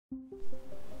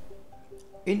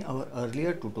In our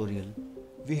earlier tutorial,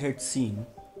 we had seen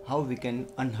how we can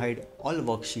unhide all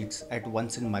worksheets at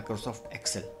once in Microsoft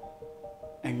Excel.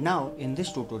 And now in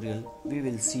this tutorial, we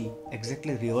will see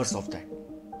exactly reverse of that.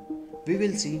 We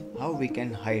will see how we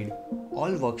can hide all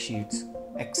worksheets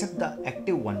except the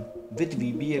active one with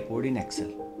VBA code in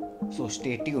Excel. So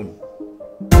stay tuned.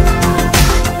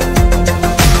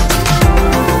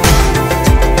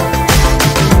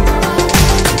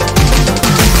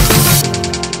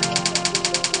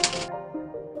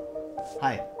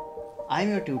 Hi, I am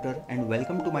your tutor and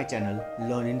welcome to my channel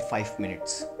Learn in 5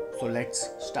 minutes. So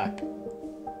let's start.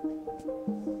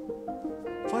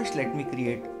 First, let me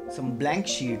create some blank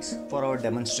sheets for our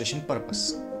demonstration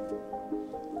purpose.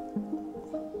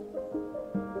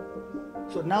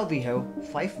 So now we have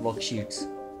 5 worksheets.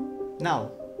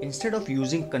 Now, instead of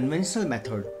using conventional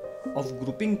method of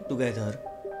grouping together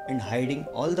and hiding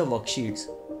all the worksheets,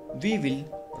 we will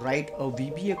write a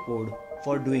VBA code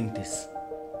for doing this.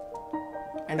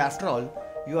 And after all,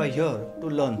 you are here to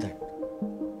learn that.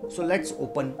 So let's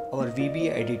open our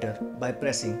VBA editor by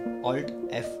pressing Alt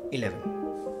F11.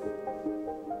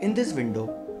 In this window,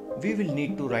 we will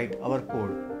need to write our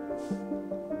code.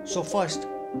 So first,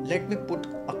 let me put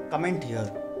a comment here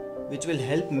which will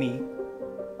help me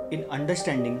in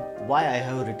understanding why I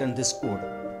have written this code.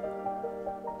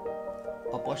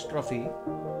 Apostrophe,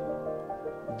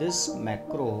 this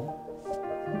macro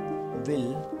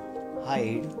will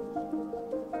hide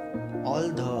all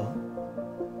the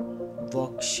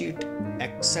worksheet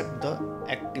except the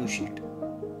active sheet.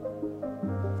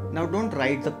 Now don't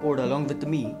write the code along with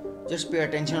me, just pay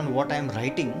attention on what I am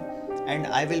writing and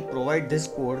I will provide this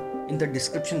code in the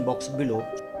description box below.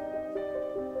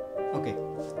 Okay,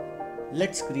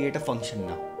 let's create a function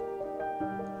now.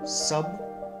 Sub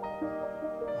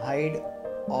hide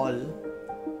all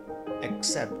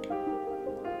except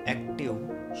active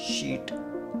sheet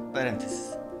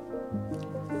parenthesis.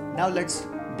 Now let's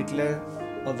declare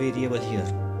a variable here.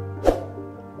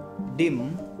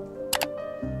 Dim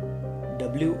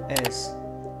ws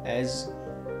as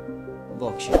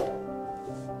worksheet.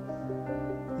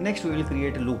 Next we will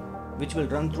create a loop which will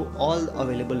run through all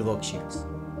available worksheets.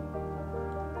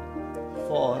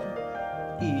 For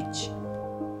each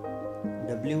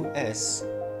ws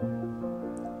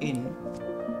in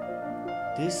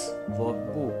this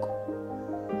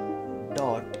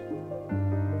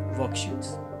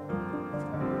workbook.Worksheets.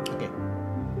 Okay.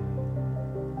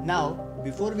 Now,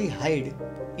 before we hide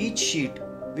each sheet,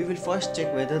 we will first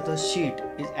check whether the sheet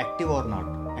is active or not.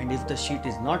 And if the sheet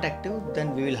is not active,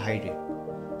 then we will hide it.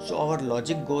 So our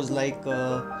logic goes like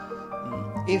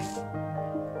if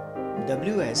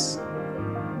ws.Name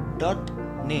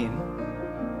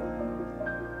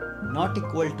not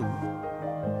equal to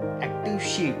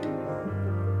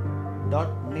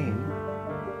ActiveSheet.Name,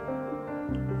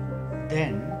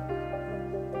 then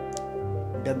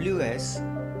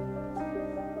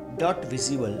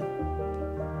ws.Visible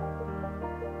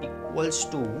equals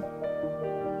to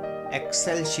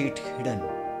xlSheetHidden.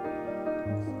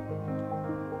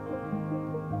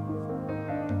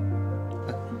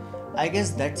 I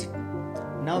guess that's it.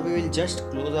 Now we will just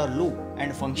close our loop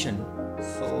and function.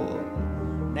 So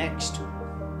next,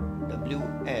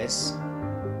 ws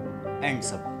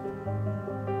ends up.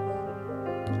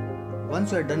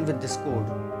 Once you are done with this code,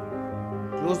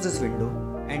 close this window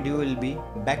and you will be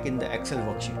back in the Excel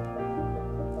worksheet.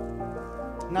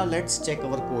 Now let's check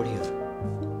our code here.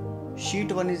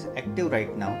 Sheet 1 is active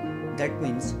right now. That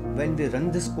means when we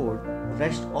run this code,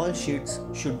 rest all sheets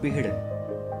should be hidden.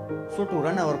 So to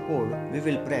run our code, we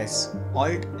will press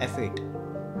Alt F8.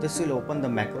 This will open the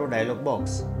macro dialog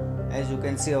box. As you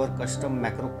can see our custom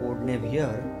macro code name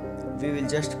here, we will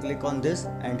just click on this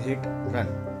and hit run.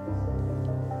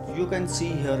 You can see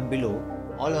here below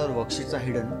all our worksheets are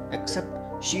hidden except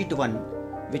sheet 1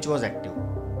 which was active.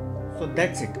 So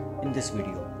that's it in this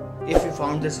video. If you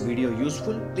found this video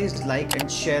useful, please like and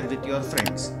share with your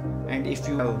friends. And if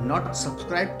you have not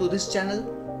subscribed to this channel,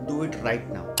 do it right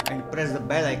now and press the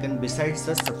bell icon besides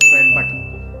the subscribe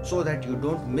button so that you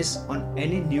don't miss on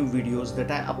any new videos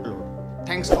that I upload.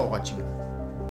 Thanks for watching.